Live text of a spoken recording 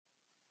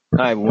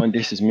Hi everyone,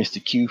 this is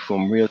Mr. Q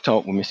from Real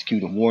Talk with Mr. Q,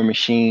 the War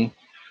Machine.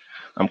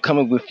 I'm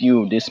coming with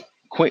you this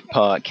quick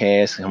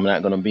podcast. I'm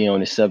not going to be on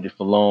this subject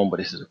for long, but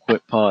this is a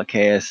quick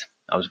podcast.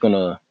 I was going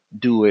to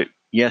do it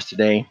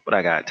yesterday, but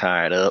I got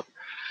tired up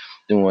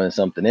doing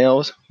something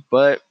else.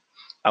 But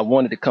I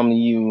wanted to come to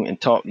you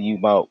and talk to you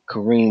about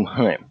Kareem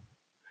Hunt.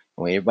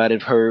 Well, everybody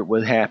have heard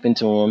what happened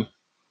to him.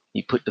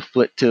 He put the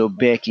foot to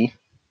Becky,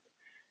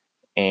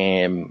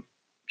 and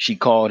she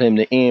called him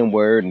the N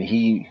word, and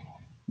he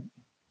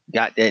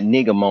got that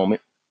nigga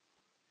moment.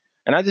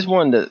 And I just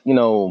wanted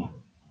to,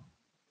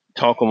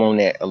 talk on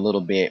that a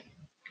little bit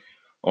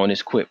on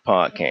this quick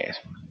podcast.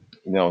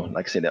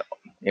 Like I said,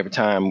 every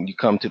time you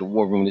come to the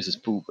war room, this is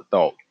food for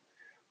thought.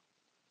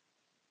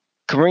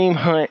 Kareem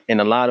Hunt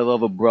and a lot of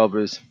other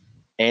brothers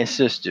and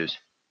sisters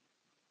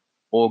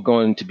are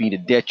going to be the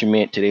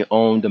detriment to their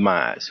own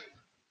demise.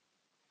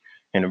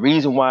 And the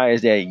reason why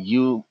is that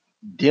you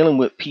dealing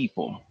with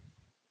people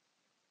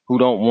who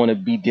don't want to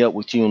be dealt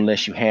with you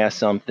unless you have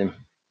something,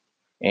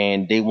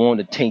 and they want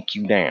to take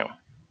you down.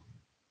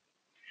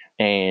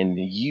 And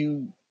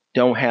you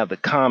don't have the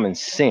common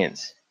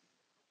sense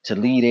to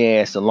lead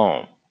their ass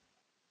along.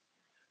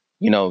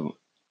 You know,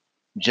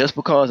 just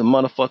because a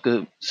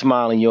motherfucker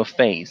smile in your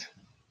face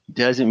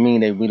doesn't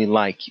mean they really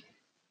like you.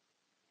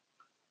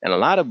 And a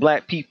lot of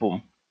black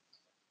people,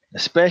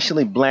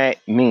 especially black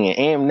men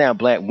and now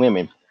black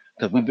women,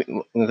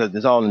 because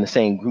it's all in the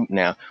same group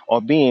now,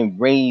 are being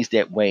raised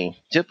that way.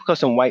 Just because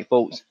some white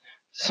folks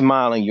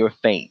smile in your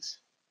face,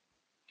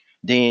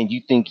 then you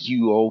think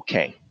you are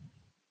okay.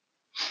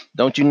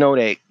 Don't you know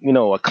that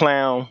a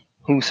clown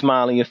who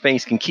smile in your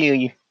face can kill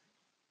you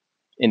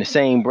in the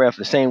same breath,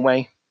 the same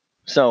way?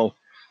 So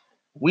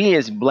we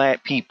as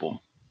black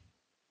people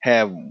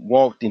have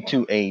walked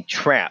into a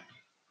trap,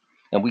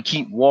 and we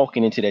keep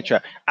walking into that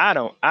trap.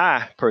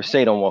 I per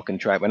se don't walk in the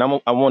trap, and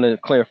I want to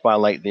clarify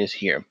like this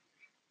here.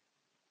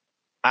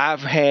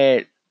 I've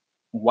had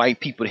white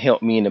people to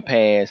help me in the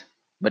past,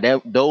 but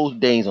those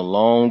days are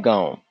long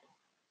gone.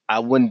 I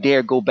wouldn't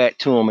dare go back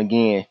to them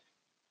again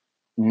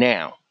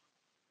now,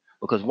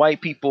 because white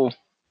people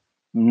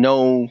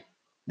know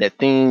that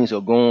things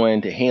are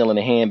going to hell in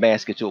a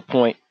handbasket to a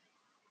point,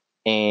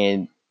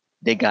 and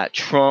they got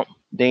Trump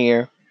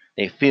there.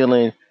 They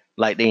feeling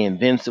like they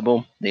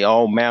invincible. They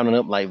all mounting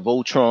up like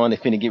Voltron. They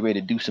finna get ready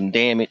to do some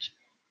damage.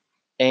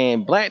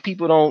 And black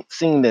people don't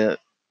seem to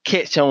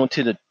catch on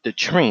to the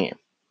trend.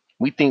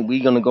 We think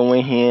we're gonna go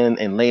in here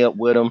and lay up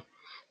with them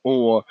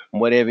or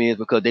whatever it is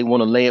because they want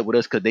to lay up with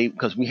us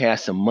because we have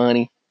some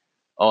money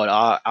or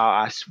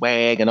our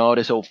swag and all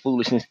this old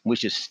foolishness,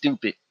 which is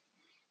stupid.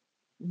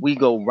 We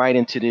go right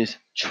into this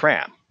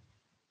trap.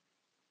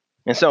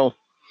 And so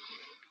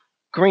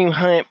Kareem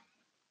Hunt,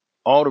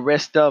 all the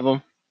rest of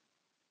them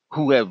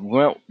who have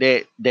went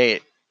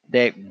that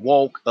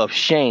walk of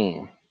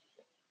shame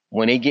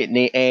when they getting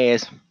their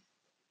ass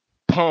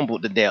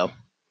pummeled to death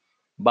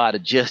by the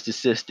justice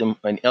system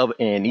and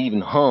even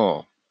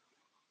hung,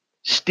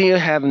 still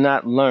have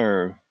not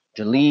learned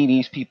to leave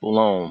these people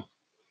alone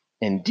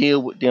and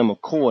deal with them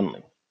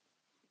accordingly.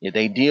 If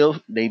they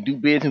do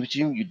business with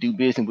you, you do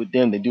business with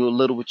them. They do a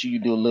little with you, you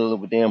do a little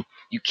with them.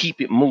 You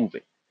keep it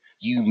moving.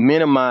 You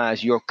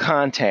minimize your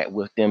contact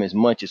with them as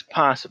much as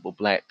possible,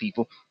 black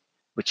people.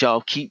 But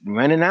y'all keep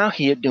running out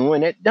here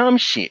doing that dumb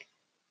shit.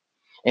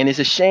 And it's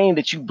a shame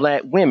that you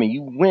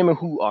women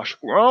who are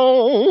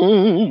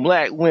strong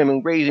black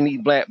women raising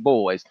these black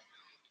boys,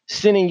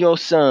 sending your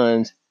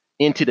sons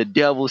into the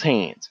devil's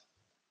hands.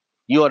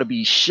 You ought to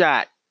be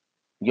shot.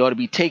 You ought to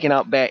be taken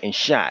out back and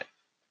shot.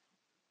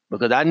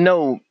 Because I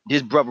know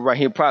this brother right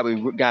here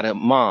probably got a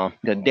mom.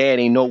 The dad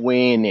ain't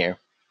nowhere in there.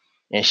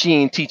 And she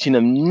ain't teaching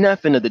them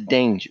nothing of the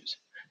dangers.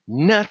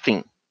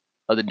 Nothing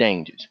of the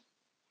dangers.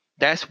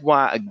 That's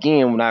why,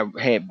 again, when I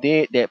had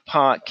did that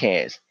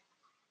podcast,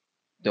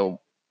 the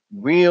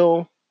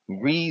real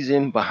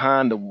reason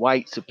behind the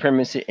white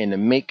supremacy and the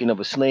making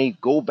of a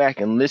slave, go back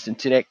and listen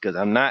to that because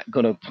I'm not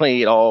going to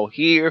play it all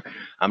here.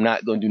 I'm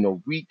not going to do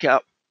no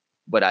recap.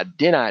 But I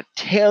did not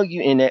tell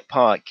you in that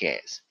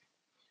podcast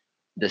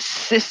the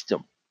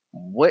system,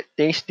 what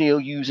they still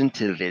using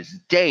to this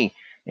day.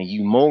 And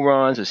you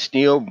morons are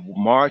still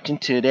marching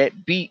to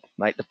that beat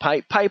like the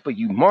pipe piper.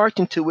 You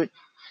marching to it,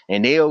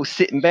 and they're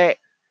sitting back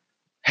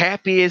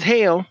happy as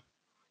hell.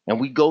 And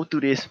we go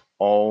through this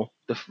all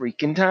the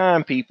freaking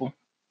time, people.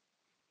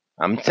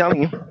 I'm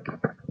telling you,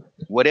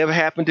 whatever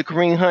happened to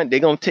Kareem Hunt, they're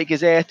gonna take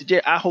his ass to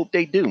jail. I hope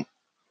they do,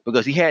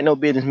 because he had no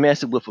business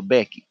messing with a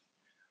Becky.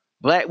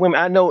 Black women,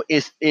 I know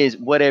it's is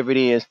whatever it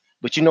is,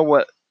 but you know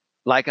what?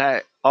 Like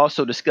I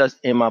also discussed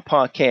in my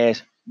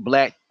podcast,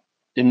 Black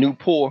the New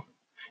Poor.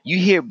 You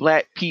hear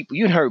black people,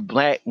 you heard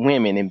black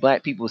women and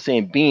black people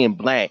saying being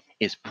black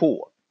is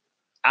poor.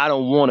 I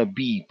don't want to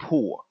be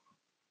poor.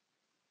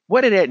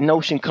 Where did that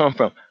notion come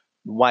from?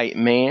 White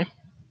man,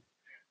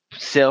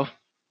 self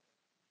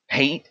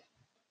hate,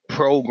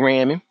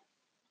 programming.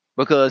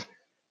 Because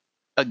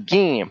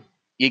again,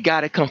 you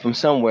got to come from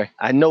somewhere.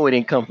 I know it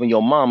didn't come from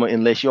your mama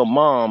unless your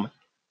mom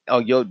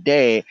or your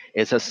dad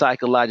is a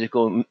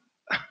psychological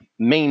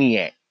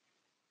maniac.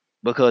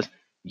 because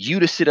you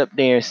to sit up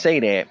there and say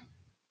that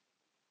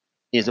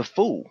is a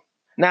fool.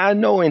 Now I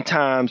know in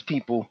times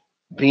people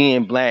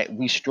being black,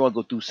 we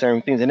struggle through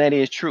certain things, and that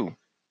is true.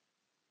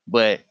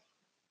 But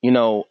you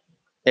know,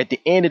 at the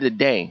end of the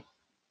day,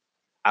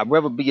 I'd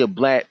rather be a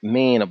black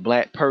man, a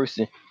black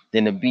person,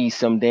 than to be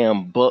some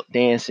damn buck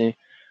dancing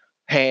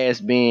has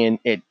been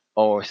at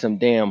or some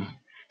damn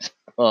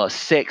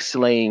sex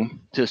slave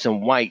to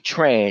some white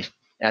trash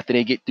after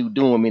they get through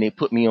doing me and they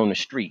put me on the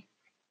street.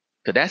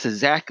 Because that's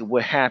exactly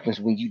what happens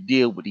when you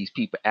deal with these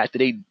people. After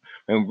they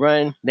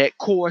run that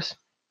course,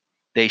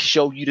 they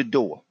show you the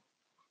door.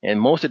 And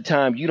most of the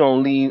time, you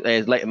don't leave,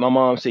 as like my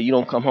mom said, you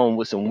don't come home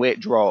with some wet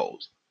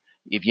drawers.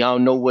 If y'all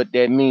know what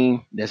that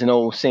means, that's an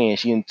old saying.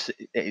 She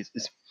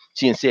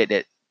done said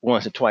that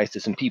once or twice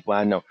to some people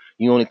I know.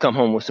 You only come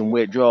home with some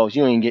wet drawers,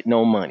 you ain't get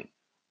no money.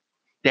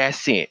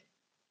 That's it.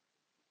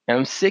 And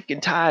I'm sick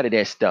and tired of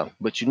that stuff.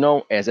 But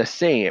as I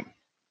said,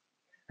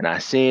 and I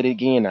say it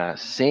again, I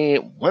say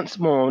it once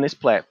more on this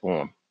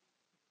platform.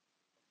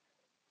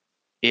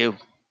 If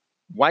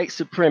white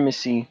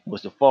supremacy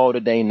was to fall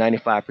today,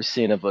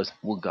 95% of us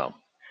will go.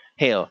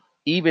 Hell,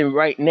 even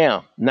right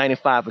now,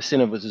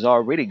 95% of us is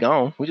already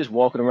gone. We're just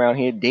walking around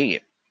here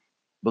dead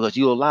because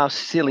you allow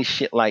silly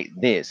shit like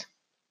this,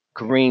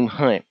 Kareem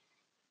Hunt,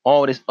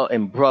 all this,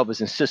 and brothers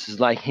and sisters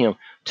like him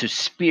to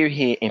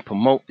spearhead and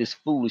promote this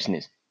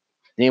foolishness.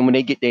 Then when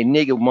they get their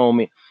nigga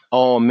moment,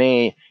 oh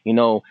man,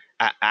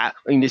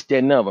 this, that,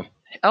 and other.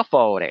 F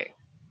all that.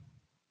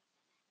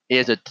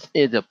 Is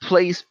a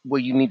place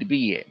where you need to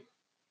be at.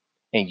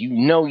 And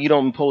you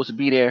don't supposed to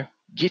be there.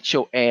 Get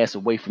your ass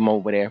away from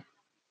over there.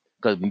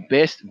 Because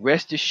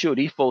rest assured,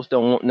 these folks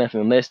don't want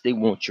nothing unless they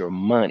want your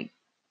money.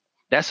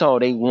 That's all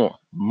they want,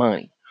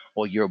 money.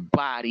 Or your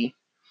body.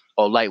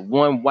 Or like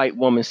one white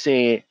woman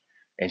said,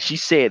 and she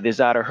said this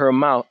out of her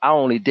mouth, I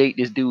only date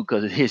this dude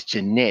because of his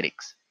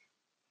genetics.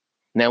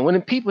 Now, when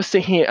the people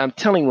sit here, I'm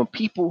telling you, when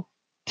people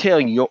tell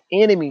you, your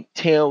enemy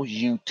tells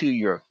you to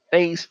your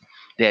face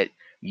that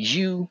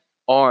you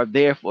are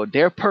there for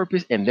their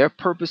purpose and their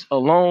purpose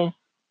alone,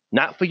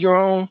 not for your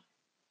own,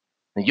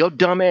 and your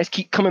dumb ass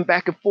keep coming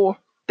back and forth,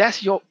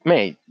 that's your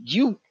man.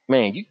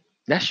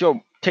 That's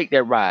your take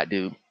that ride,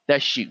 dude.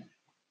 That's you.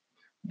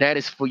 That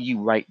is for you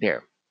right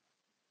there.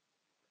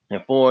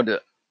 And for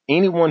the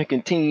anyone who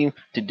continue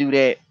to do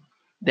that,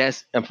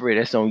 I'm afraid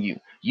that's on you.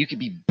 You could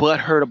be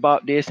butthurt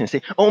about this and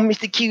say, "Oh,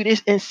 Mr. Q,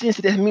 this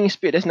insensitive, that's mean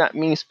spirit." That's not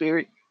mean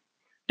spirit.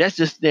 That's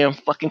just damn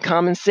fucking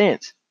common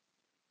sense.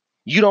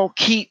 You don't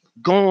keep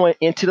going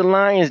into the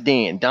lion's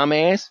den,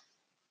 dumbass.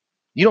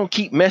 You don't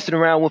keep messing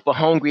around with a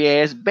hungry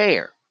ass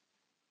bear.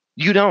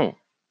 You don't.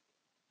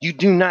 You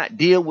do not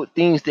deal with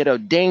things that are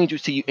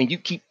dangerous to you, and you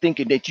keep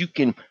thinking that you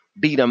can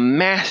be the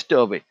master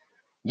of it.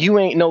 You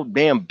ain't no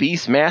damn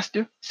beast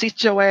master.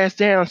 Sit your ass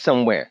down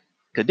somewhere.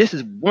 Because this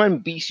is one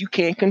beast you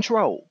can't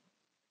control.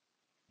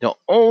 The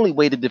only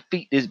way to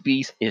defeat this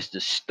beast is to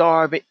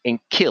starve it and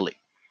kill it.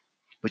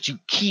 But you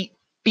keep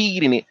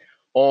feeding it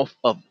off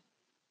of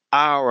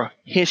our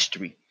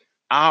history,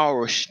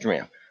 our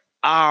strength,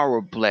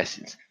 our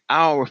blessings,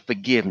 our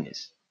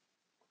forgiveness.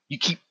 You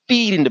keep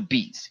feeding the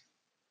beast.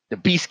 The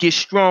beast gets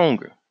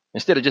stronger.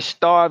 Instead of just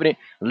starving it,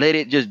 let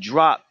it just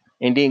drop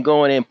and then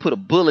go in there and put a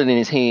bullet in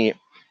his head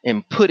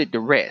and put it to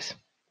rest.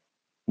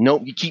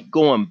 Nope, you keep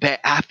going back.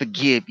 I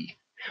forgive you.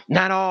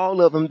 Not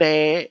all of them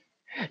bad.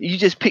 You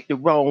just picked the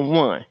wrong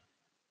one.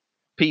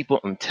 People,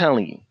 I'm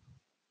telling you,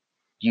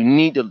 you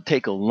need to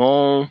take a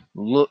long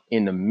look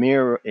in the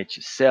mirror at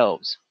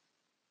yourselves.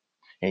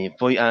 And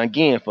for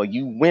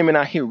you women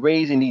out here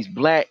raising these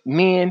black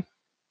men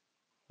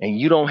and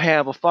you don't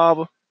have a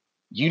father,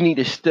 you need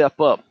to step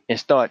up and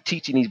start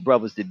teaching these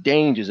brothers the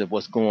dangers of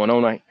what's going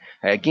on.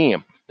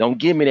 Again, don't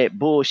give me that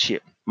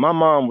bullshit. My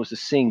mom was a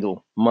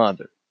single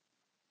mother.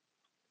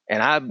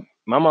 And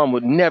my mom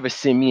would never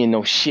send me in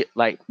no shit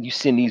like you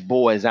send these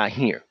boys out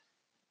here.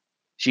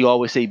 She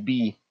always say,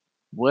 be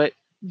what?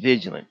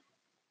 Vigilant.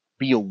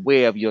 Be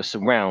aware of your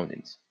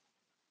surroundings.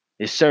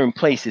 There's certain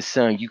places,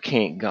 son, you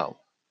can't go.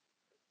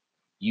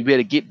 You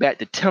better get back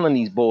to telling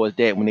these boys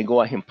that when they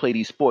go out here and play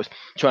these sports,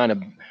 trying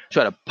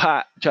to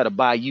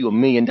buy you $1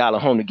 million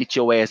home to get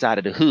your ass out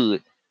of the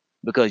hood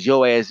because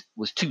your ass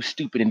was too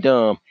stupid and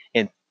dumb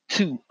and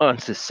two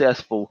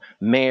unsuccessful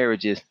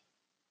marriages.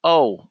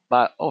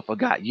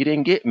 Forgot you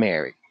didn't get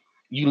married.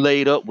 You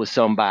laid up with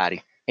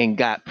somebody and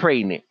got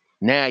pregnant.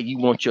 Now you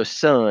want your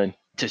son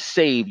to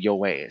save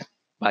your ass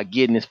by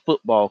getting this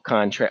football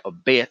contract or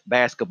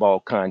basketball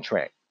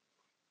contract.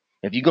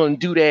 If you're gonna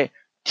do that,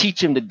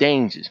 teach him the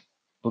dangers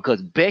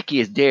because Becky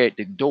is there at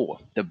the door.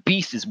 The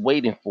beast is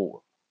waiting for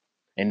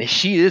her, and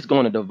she is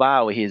going to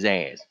devour his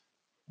ass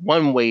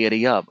one way or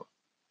the other.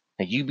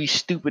 And you be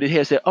stupid as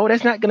hell. Say, "Oh,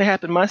 that's not gonna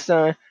happen, to my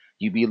son."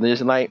 You be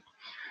just like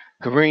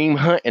Kareem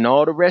Hunt and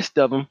all the rest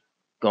of them,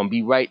 gonna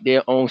be right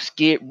there on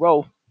Skid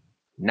Row,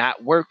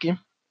 not working,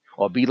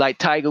 or be like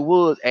Tiger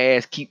Woods,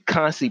 ass keep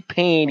constantly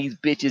paying these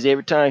bitches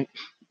every time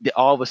that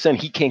all of a sudden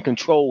he can't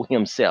control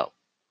himself,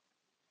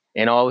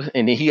 and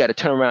then he got to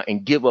turn around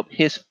and give up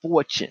his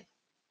fortune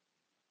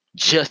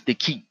just to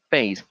keep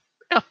face.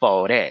 F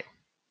all that.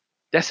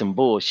 That's some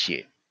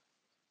bullshit.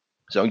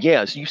 So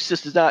yeah, so you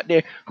sisters out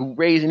there who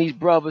raising these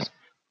brothers,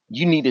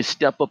 you need to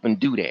step up and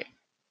do that.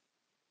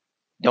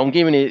 Don't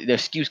give me the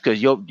excuse because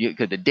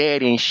the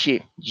dad ain't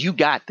shit. You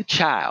got the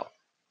child.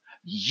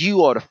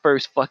 You are the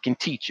first fucking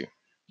teacher.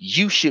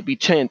 You should be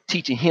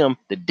teaching him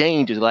the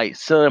dangers. Like,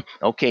 son,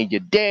 okay, your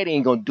dad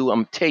ain't gonna do it. I'm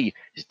gonna tell you,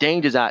 there's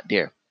dangers out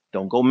there.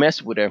 Don't go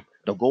mess with her.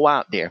 Don't go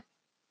out there.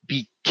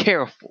 Be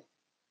careful.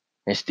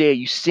 Instead,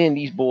 you send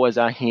these boys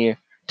out here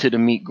to the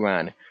meat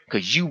grinder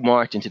because you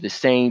march into the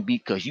same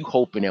beat because you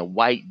hoping that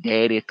white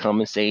daddy come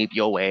and save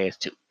your ass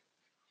too.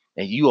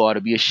 And you ought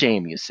to be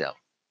ashamed of yourself.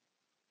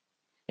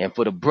 And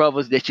for the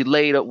brothers that you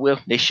laid up with,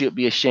 they should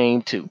be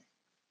ashamed too.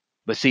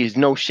 But see, it's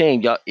no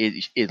shame, y'all.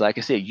 It's like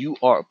I said, you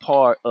are a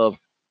part of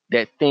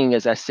that thing,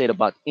 as I said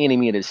about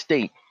enemy of the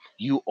state.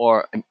 You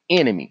are an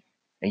enemy,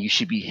 and you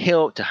should be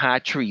held to high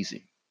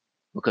treason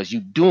because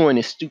you doing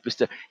this stupid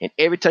stuff. And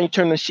every time you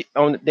turn the shit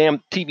on the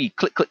damn TV,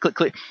 click, click, click,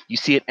 click, you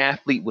see an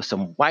athlete with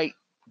some white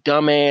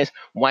dumbass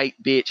white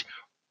bitch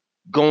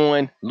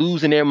going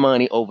losing their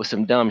money over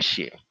some dumb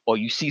shit, or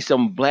you see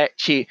some black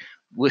chick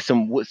with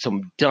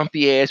some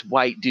dumpy ass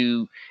white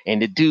dude,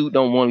 and the dude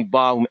don't want to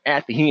bother him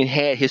after he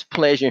had his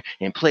pleasure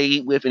and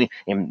played with it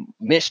and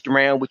messed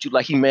around with you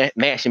like he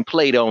mashing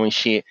Play-Doh and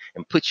shit,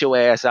 and put your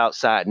ass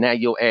outside. Now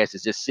your ass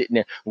is just sitting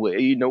there. Well,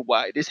 you know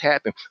why this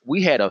happened?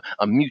 We had a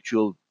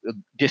mutual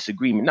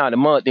disagreement. Now the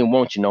mother didn't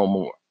want you no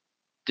more.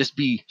 Just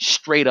be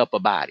straight up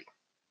about it.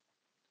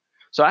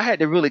 So I had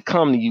to really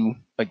come to you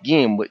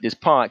again with this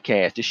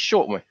podcast, this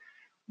short one,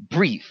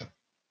 brief,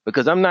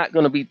 because I'm not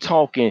going to be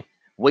talking,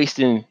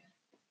 wasting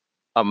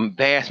a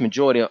vast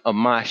majority of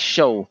my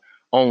show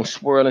on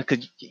swirling.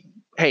 Because,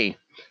 hey,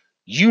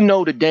 you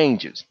know the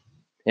dangers.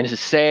 And it's a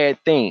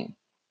sad thing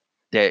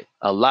that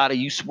a lot of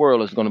you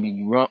swirlers are going to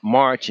be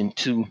marching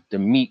to the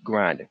meat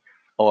grinder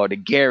or the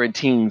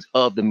guarantees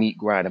of the meat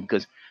grinder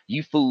because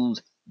you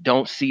fools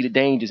don't see the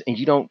dangers and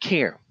you don't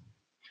care.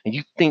 And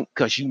you think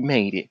because you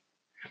made it.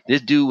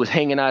 This dude was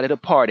hanging out at a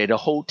party at a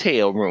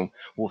hotel room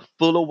with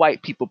full of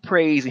white people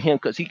praising him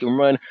because he can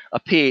run a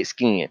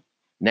pigskin.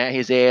 Now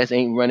his ass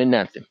ain't running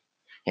nothing.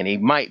 And he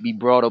might be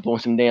brought up on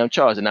some damn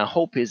charges. And I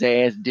hope his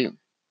ass do.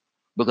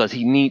 Because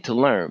he need to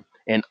learn.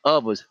 And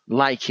others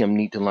like him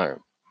need to learn.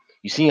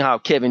 You see how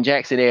Kevin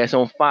Jackson ass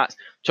on Fox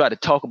tried to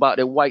talk about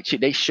that white shit.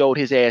 They showed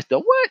his ass the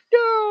what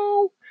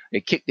though?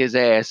 They kicked his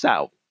ass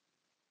out.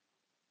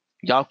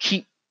 Y'all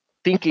keep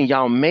thinking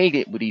y'all made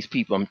it with these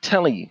people. I'm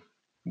telling you,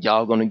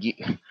 y'all gonna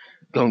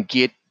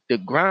get the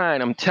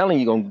grind. I'm telling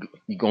you,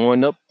 you're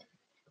going up.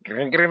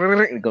 Get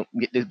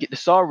the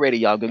saw ready.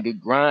 Y'all gonna get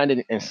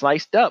grinded and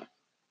sliced up.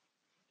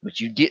 But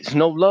you get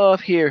no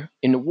love here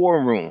in the war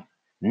room.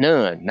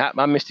 None. Not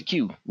by Mr.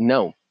 Q.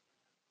 No.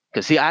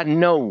 Cause see, I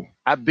know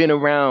I've been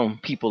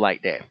around people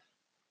like that.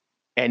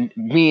 And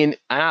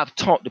I've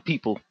talked to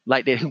people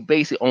like that who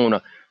basically on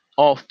a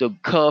off the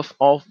cuff,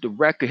 off the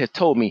record has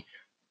told me,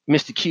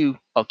 Mr. Q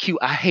or Q,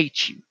 I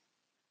hate you.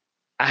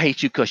 I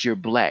hate you because you're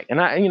black. And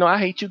I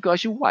hate you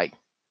because you're white.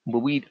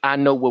 But I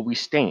know where we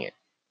stand.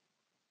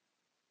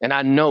 And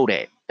I know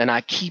that. And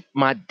I keep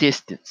my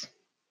distance.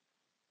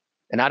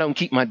 And I don't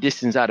keep my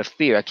distance out of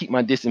fear. I keep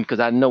my distance because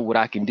I know what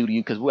I can do to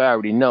you because we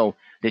already know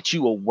that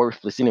you are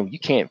worthless anyway. You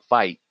can't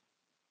fight.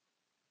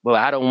 But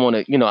I don't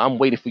want to, I'm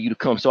waiting for you to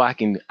come so I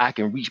can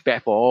reach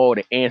back for all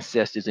the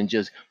ancestors and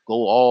just go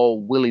all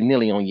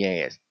willy-nilly on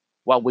your ass.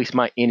 Why waste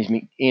my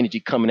energy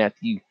coming after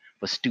you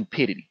for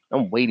stupidity?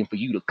 I'm waiting for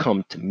you to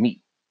come to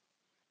me.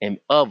 And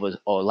others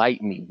are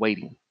like me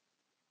waiting.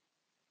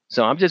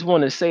 So I'm just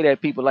wanting to say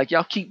that people like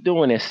y'all keep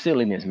doing that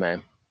silliness,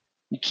 man.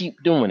 You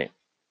keep doing it.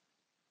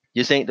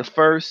 This ain't the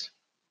first.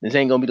 This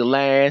ain't gonna be the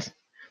last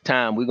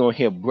time we're gonna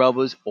hear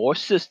brothers or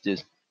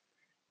sisters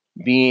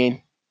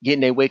getting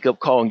their wake up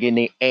call and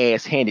getting their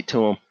ass handed to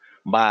them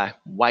by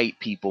white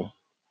people,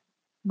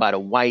 by the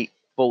white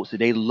folks that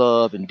they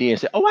love and then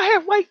say, "Oh, I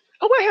have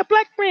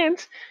black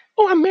friends.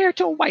 Oh, I'm married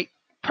to a white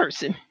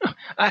person.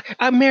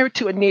 I'm married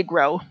to a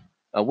Negro,"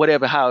 or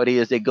whatever how it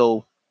is they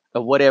go,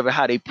 or whatever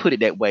how they put it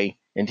that way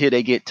until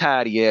they get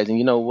tired of yours. And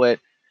you know what?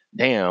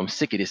 Damn, I'm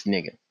sick of this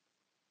nigga.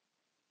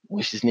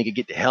 Wish this nigga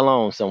get the hell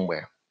on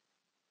somewhere.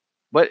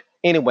 But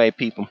anyway,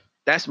 people,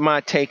 that's my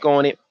take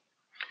on it.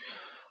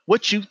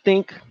 What you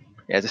think?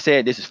 As I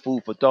said, this is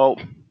food for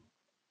thought.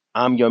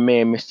 I'm your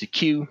man, Mr.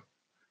 Q,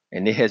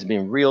 and it has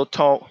been real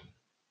talk.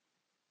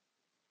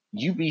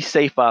 You be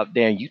safe out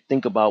there and you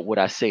think about what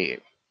I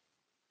said.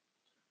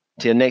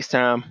 Till next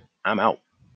time, I'm out.